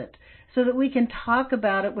closet so that we can talk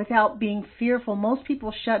about it without being fearful. Most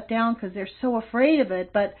people shut down because they're so afraid of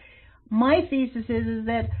it, but my thesis is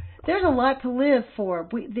that there's a lot to live for.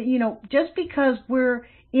 Just because we're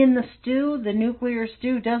in the stew, the nuclear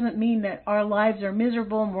stew, doesn't mean that our lives are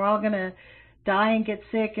miserable and we're all going to die and get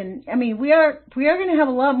sick. And I mean, we are going to have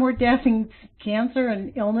a lot more death and cancer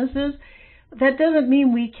and illnesses. That doesn't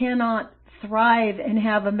mean we cannot thrive and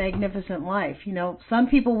have a magnificent life. Some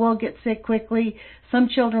people will get sick quickly. Some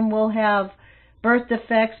children will have birth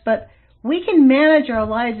defects, but we can manage our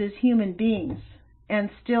lives as human beings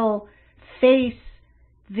and still face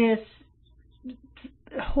this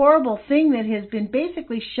horrible thing that has been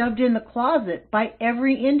basically shoved in the closet by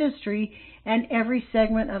every industry and every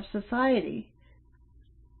segment of society.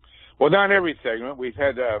 Well, not every segment. We've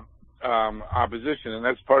had opposition, and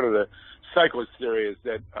that's part of the cyclist theory, is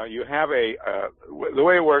that you have the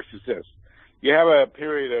way it works is this. You have a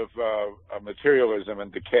period of materialism and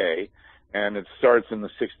decay, and it starts in the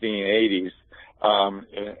 1680s,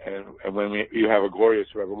 and when you have a glorious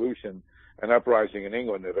revolution, an uprising in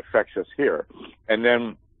England that affects us here. And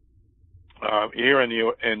then here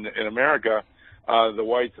in America, the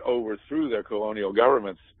whites overthrew their colonial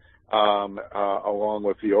governments along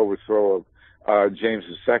with the overthrow of James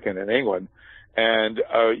II in England. And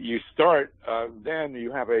you start, then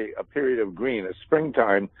you have a period of green, a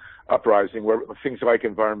springtime uprising where things like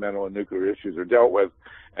environmental and nuclear issues are dealt with,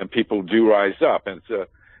 and people do rise up. And it's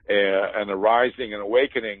an arising and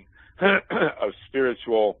awakening of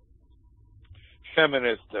spiritual,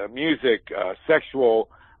 feminist music, sexual,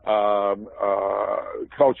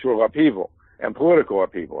 cultural upheaval and political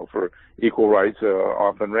upheaval for equal rights,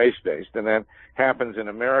 often race-based. And that happens in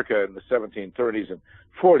America in the 1730s and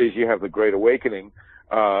 40s. You have the Great Awakening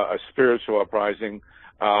a spiritual uprising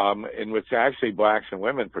in which actually blacks and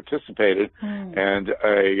women participated, and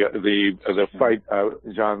the fight,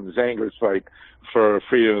 John Zanger's fight for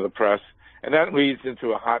freedom of the press, and that leads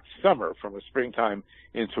into a hot summer, from a springtime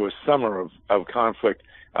into a summer of conflict,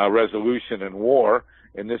 resolution, and war.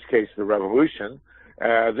 In this case, the revolution.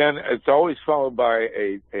 Then it's always followed by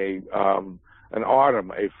an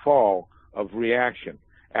autumn, a fall of reaction.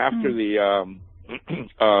 After the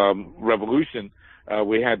revolution,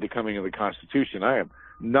 we had the coming of the Constitution. I am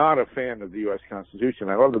not a fan of the U.S. Constitution.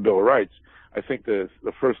 I love the Bill of Rights. I think the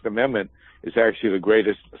First Amendment is actually the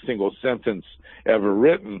greatest single sentence ever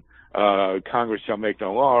written. Congress shall make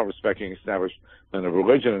no law respecting establishment of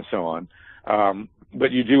religion and so on.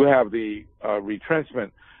 But you do have the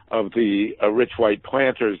retrenchment of the rich white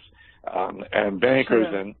planters and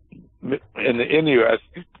bankers in the U.S.,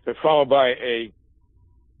 followed by a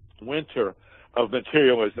winter of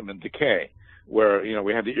materialism and decay, where, you know,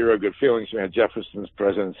 we had the era of good feelings. We had Jefferson's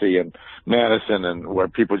presidency and Madison, and where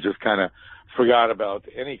people just kind of forgot about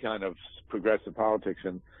any kind of progressive politics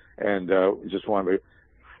and just wanted to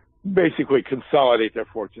basically consolidate their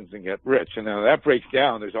fortunes and get rich. And now that breaks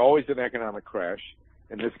down. There's always an economic crash.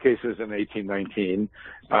 In this case, it was in 1819.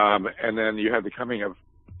 And then you have the coming of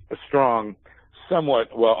a strong,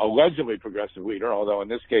 somewhat, well, allegedly progressive leader, although in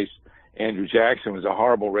this case, Andrew Jackson was a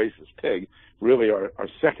horrible racist pig, really our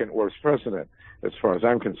second worst president, as far as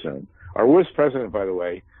I'm concerned. Our worst president, by the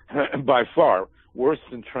way, by far, worse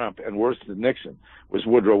than Trump and worse than Nixon, was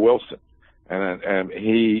Woodrow Wilson. And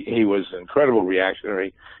he was an incredible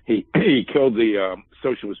reactionary. He killed the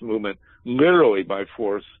Socialist Movement literally by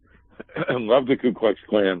force, and loved the Ku Klux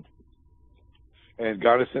Klan, and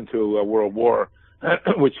got us into a world war,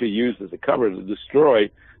 which he used as a cover to destroy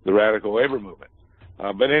the radical labor movement.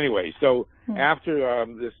 But anyway, so after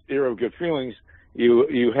this era of good feelings,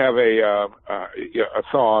 you have a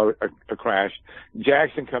thaw, a crash.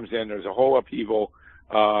 Jackson comes in. There's a whole upheaval.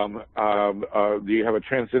 You have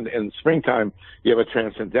in springtime, you have a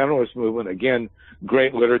transcendentalist movement. Again,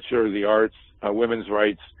 great literature, the arts, women's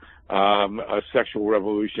rights, a sexual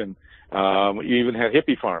revolution. You even had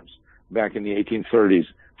hippie farms back in the 1830s,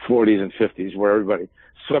 40s, and 50s, where everybody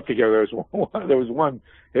slept together. There was one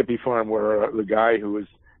hippie farm where the guy who was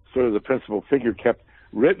sort of the principal figure kept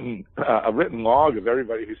a written log of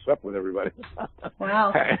everybody who slept with everybody.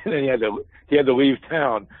 Wow! And then he had to leave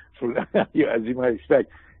town, as you might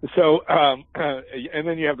expect. So, and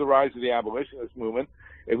then you have the rise of the abolitionist movement.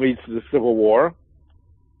 It leads to the Civil War,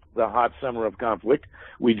 the hot summer of conflict.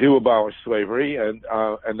 We do abolish slavery, and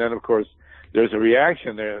then of course there's a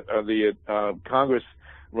reaction there. The Congress,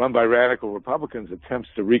 run by radical Republicans, attempts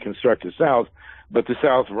to reconstruct the South, but the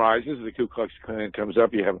South rises. The Ku Klux Klan comes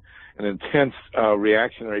up. You have an intense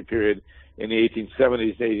reactionary period in the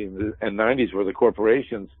 1870s, 80s, and 90s, where the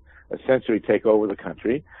corporations essentially take over the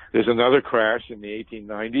country. There's another crash in the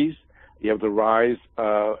 1890s. You have the rise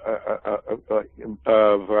of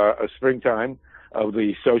a springtime of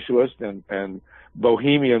the socialist and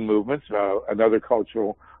bohemian movements, another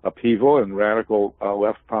cultural upheaval and radical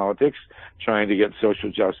left politics trying to get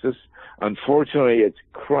social justice. Unfortunately, it's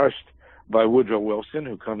crushed by Woodrow Wilson,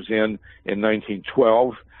 who comes in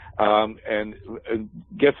 1912 and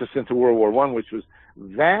gets us into World War I, which was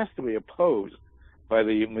vastly opposed by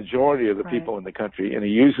the majority of the people in the country. And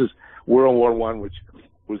he uses World War I, which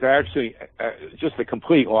was actually just a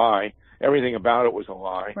complete lie. Everything about it was a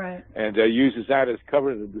lie, and uses that as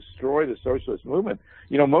cover to destroy the socialist movement.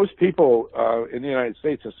 You know, most people in the United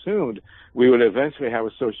States assumed we would eventually have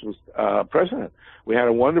a socialist president. We had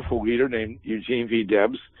a wonderful leader named Eugene V.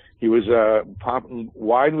 Debs. He was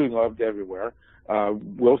widely loved everywhere.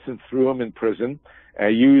 Wilson threw him in prison,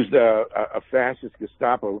 used a fascist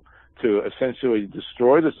Gestapo to essentially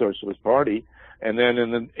destroy the Socialist Party, and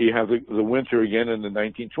then you have the winter again in the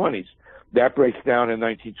 1920s. That breaks down in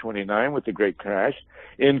 1929 with the Great Crash.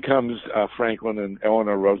 In comes Franklin and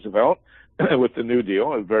Eleanor Roosevelt with the New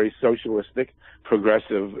Deal, a very socialistic,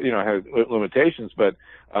 progressive, has limitations, but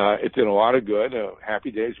it did a lot of good.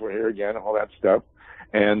 Happy days were here again, all that stuff.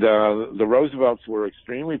 And the Roosevelts were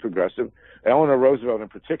extremely progressive. Eleanor Roosevelt in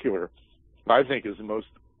particular, I think, is the most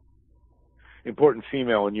important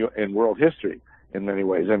female in world history in many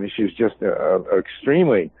ways. I mean, she was just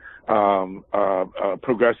extremely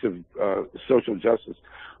progressive, social justice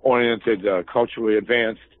oriented, culturally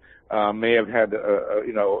advanced, may have had,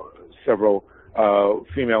 several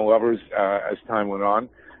female lovers as time went on,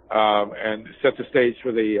 and set the stage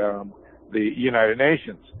for the United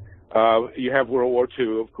Nations. You have World War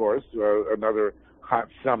II, of course, another hot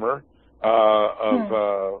summer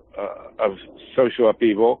of social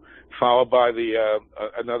upheaval, followed by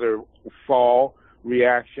another fall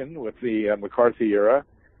reaction with the McCarthy era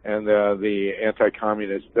and the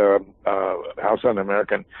anti-communist House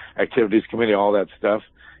Un-American Activities Committee, all that stuff.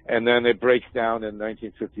 And then it breaks down in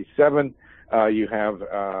 1957. You have,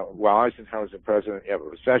 while Eisenhower's the president, you have a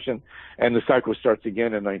recession, and the cycle starts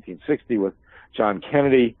again in 1960 with John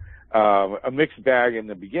Kennedy. A mixed bag in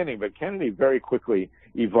the beginning, but Kennedy very quickly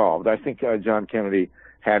evolved. I think John Kennedy,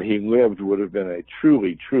 had he lived, would have been a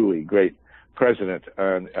truly, truly great president.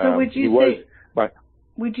 So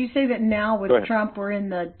would you say that now with Trump we're in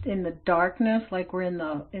the darkness, like we're in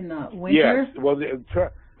the winter? Yes. Well,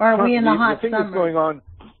 or are we in the hot thing summer? That's going on.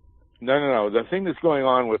 No. The thing that's going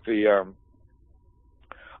on with the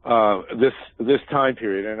this time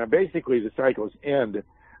period, and basically the cycles end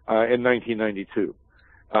in 1992.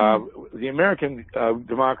 The American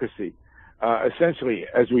democracy, essentially,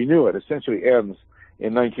 as we knew it, essentially ends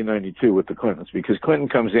in 1992 with the Clintons, because Clinton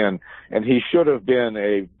comes in and he should have been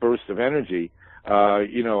a burst of energy,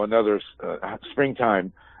 another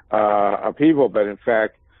springtime upheaval. But in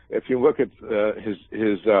fact, if you look at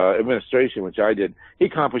his administration, which I did, he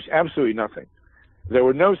accomplished absolutely nothing. There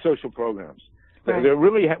were no social programs.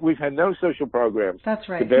 Right. We've had no social programs. That's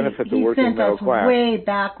right. To benefit the working middle class. He sent us way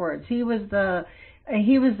backwards. He was the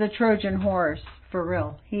Trojan horse for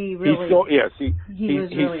real. He sold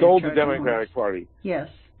the Democratic Party. Yes.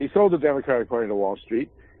 He sold the Democratic Party to Wall Street.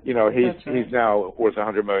 He's now worth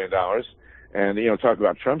 $100 million. And, talk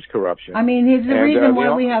about Trump's corruption. I mean, he's the reason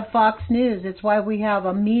why we have Fox News. It's why we have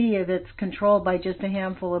a media that's controlled by just a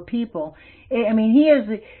handful of people. I mean,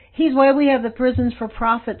 he's why we have the prisons for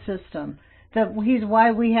profit system. He's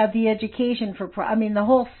why we have the education for profit. I mean, the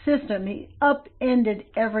whole system, he upended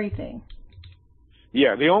everything.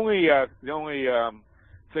 Yeah, the only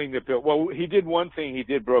thing that he did one thing. He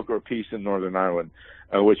did broker a peace in Northern Ireland,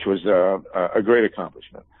 which was a great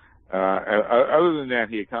accomplishment. Other than that,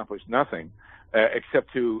 he accomplished nothing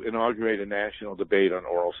except to inaugurate a national debate on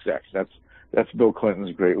oral sex. That's Bill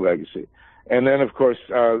Clinton's great legacy. And then, of course,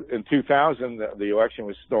 in 2000, the election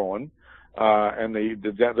was stolen, and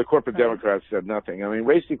the corporate Democrats said nothing. I mean,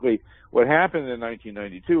 basically, what happened in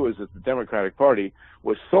 1992 is that the Democratic Party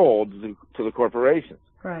was sold to the corporations.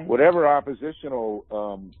 Right. Whatever oppositional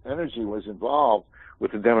energy was involved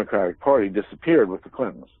with the Democratic Party disappeared with the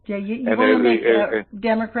Clintons. Yeah, you want to make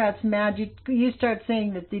Democrats mad. You start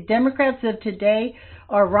saying that the Democrats of today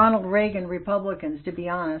are Ronald Reagan Republicans, to be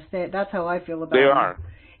honest. That's how I feel about them. They are.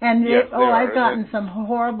 And yes, I've gotten some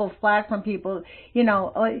horrible flack from people.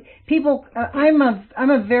 I'm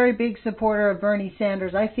a very big supporter of Bernie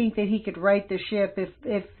Sanders. I think that he could right the ship if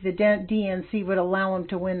the DNC would allow him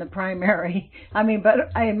to win the primary. I mean, but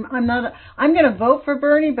I'm going to vote for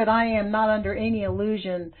Bernie, but I am not under any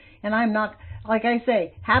illusion, and I'm not. Like I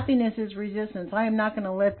say, happiness is resistance. I am not going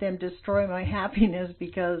to let them destroy my happiness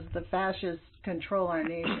because the fascists control our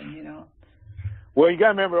nation. Well, you got to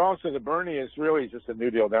remember also that Bernie is really just a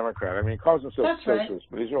New Deal Democrat. I mean, he calls himself socialist,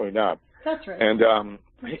 but he's really not. That's right. And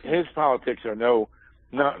his politics are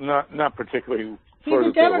not particularly. He's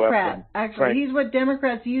a Democrat. Actually, he's what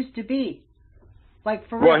Democrats used to be. Like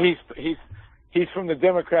for real. Well, he's from the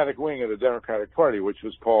Democratic wing of the Democratic Party, which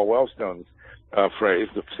was Paul Wellstone's phrase,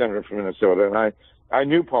 the senator from Minnesota. And I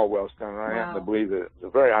knew Paul Wellstone, and I happen to believe that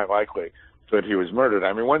it's very high likely that he was murdered.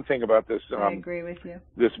 I mean, one thing about this, I agree with you.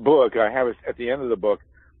 This book, I have at the end of the book,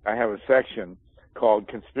 I have a section called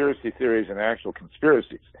Conspiracy Theories and Actual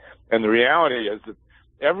Conspiracies. And the reality is that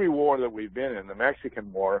every war that we've been in, the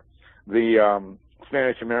Mexican War, the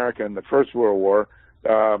Spanish-American, the First World War,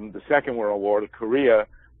 the Second World War, the Korea,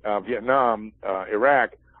 Vietnam,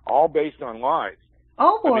 Iraq, all based on lies.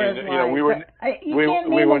 All wars lies. We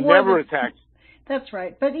were never attacked. That's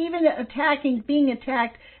right. But even being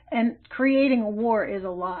attacked and creating a war is a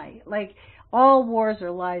lie. Like, all wars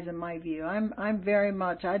are lies in my view. I'm very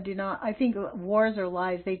much, I think wars are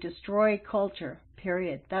lies. They destroy culture,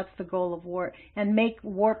 period. That's the goal of war. And make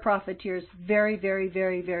war profiteers very, very,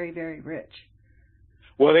 very, very, very rich.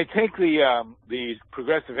 Well, they take the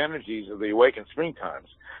progressive energies of the awakened springtimes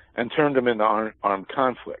and turn them into armed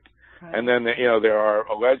conflict. Right. And then, there are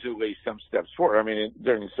allegedly some steps forward. I mean,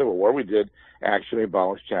 during the Civil War, we did actually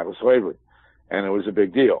abolish chattel slavery, and it was a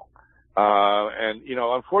big deal. And,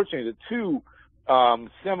 unfortunately, the two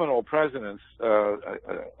seminal presidents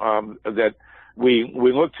that we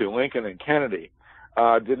look to, Lincoln and Kennedy,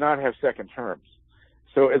 did not have second terms.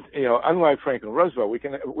 So, it's, unlike Franklin Roosevelt, we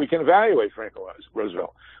can evaluate Franklin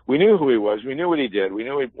Roosevelt. We knew who he was. We knew what he did. We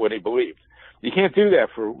knew what he believed. You can't do that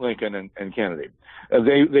for Lincoln and Kennedy.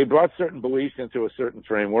 They brought certain beliefs into a certain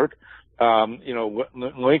framework.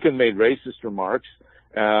 Lincoln made racist remarks.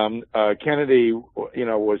 Kennedy,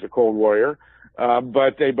 was a cold warrior.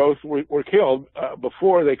 but they both were killed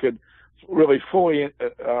before they could really fully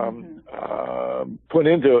put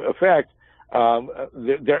into effect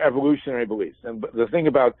their evolutionary beliefs. And the thing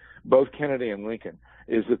about both Kennedy and Lincoln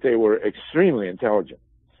is that they were extremely intelligent,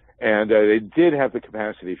 and they did have the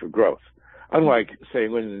capacity for growth, unlike, say,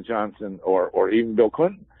 Lyndon Johnson or even Bill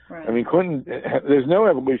Clinton. Right. I mean, Clinton, there's no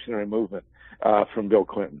evolutionary movement from Bill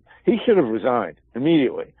Clinton. He should have resigned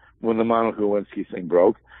immediately when the Monica Lewinsky thing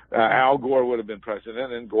broke. Al Gore would have been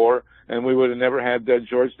president, and we would have never had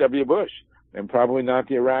George W. Bush, and probably not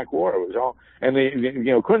the Iraq War. It was all, and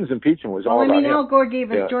Clinton's impeachment was all about him. Al Gore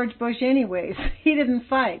gave us George Bush anyways. He didn't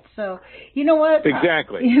fight. So, you know what?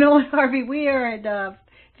 Exactly. You know what, Harvey? We are at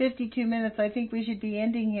 52 minutes. I think we should be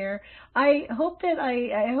ending here. I hope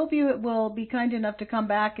you will be kind enough to come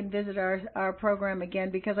back and visit our program again,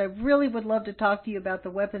 because I really would love to talk to you about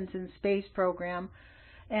the Weapons in Space program.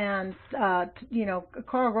 And,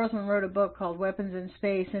 Carl Grossman wrote a book called Weapons in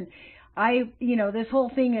Space. And this whole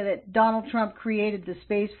thing that Donald Trump created the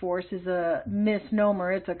Space Force is a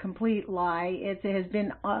misnomer. It's a complete lie. It's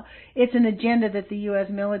an agenda that the U.S.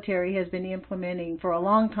 military has been implementing for a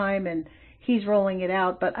long time, and he's rolling it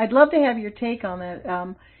out. But I'd love to have your take on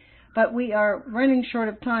that. But we are running short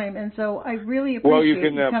of time, and so I really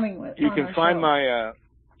appreciate you coming with. You can find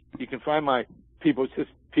my People's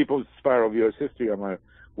Spiral of U.S. History on my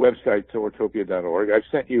website, Solartopia.org. I've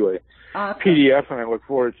sent you a PDF, and I look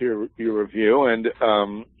forward to your review. And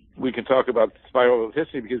we can talk about the spiral of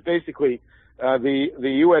history, because basically the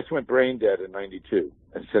U.S. went brain dead in '92.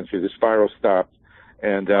 Essentially, the spiral stopped,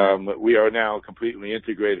 and we are now completely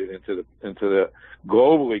integrated into the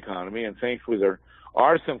global economy. And thankfully, there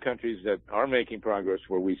are some countries that are making progress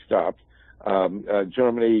where we stopped.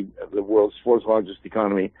 Germany, the world's fourth largest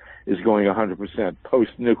economy, is going 100%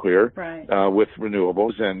 post-nuclear, right, with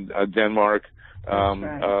renewables, and Denmark,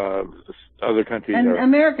 other countries. And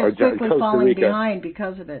America's quickly falling Rica. Behind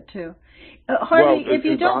because of it, too. Harvey, if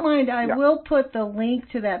you don't mind, I will put the link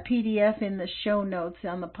to that PDF in the show notes,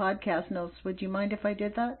 on the podcast notes. Would you mind if I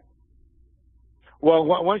did that? Well,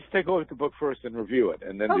 why don't you take a look at the book first and review it,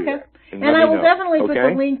 and then do that. And I will definitely put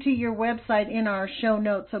the link to your website in our show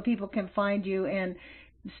notes so people can find you and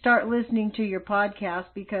start listening to your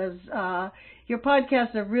podcast, because your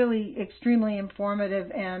podcasts are really extremely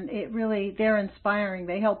informative, and they're inspiring.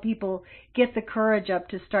 They help people get the courage up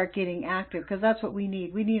to start getting active, because that's what we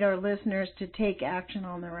need. We need our listeners to take action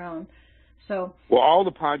on their own. So, well, all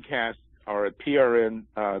the podcasts are at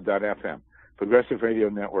prn.fm,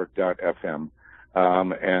 progressiveradionetwork.fm.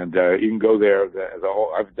 And you can go there.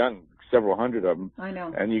 I've done several hundred of them. I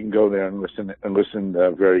know. And you can go there and listen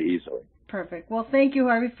very easily. Perfect. Well, thank you,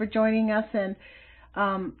 Harvey, for joining us. And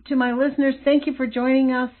to my listeners, thank you for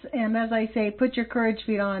joining us. And as I say, put your courage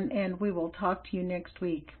feet on, and we will talk to you next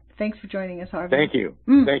week. Thanks for joining us, Harvey. Thank you.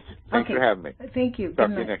 Thanks for having me. Thank you. Talk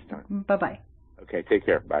to you next time. Bye-bye. Okay, take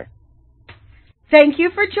care. Bye. Thank you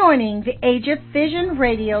for joining the Age of Fission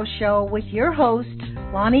radio show with your host,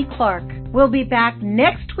 Lonnie Clark. We'll be back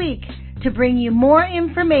next week to bring you more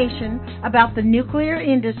information about the nuclear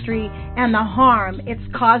industry and the harm it's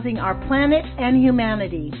causing our planet and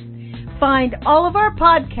humanity. Find all of our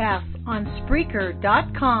podcasts on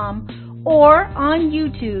Spreaker.com or on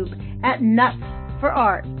YouTube at Nuts for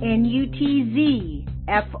Art, NUTZFORART.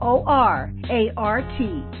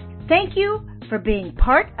 Thank you for being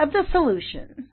part of the solution.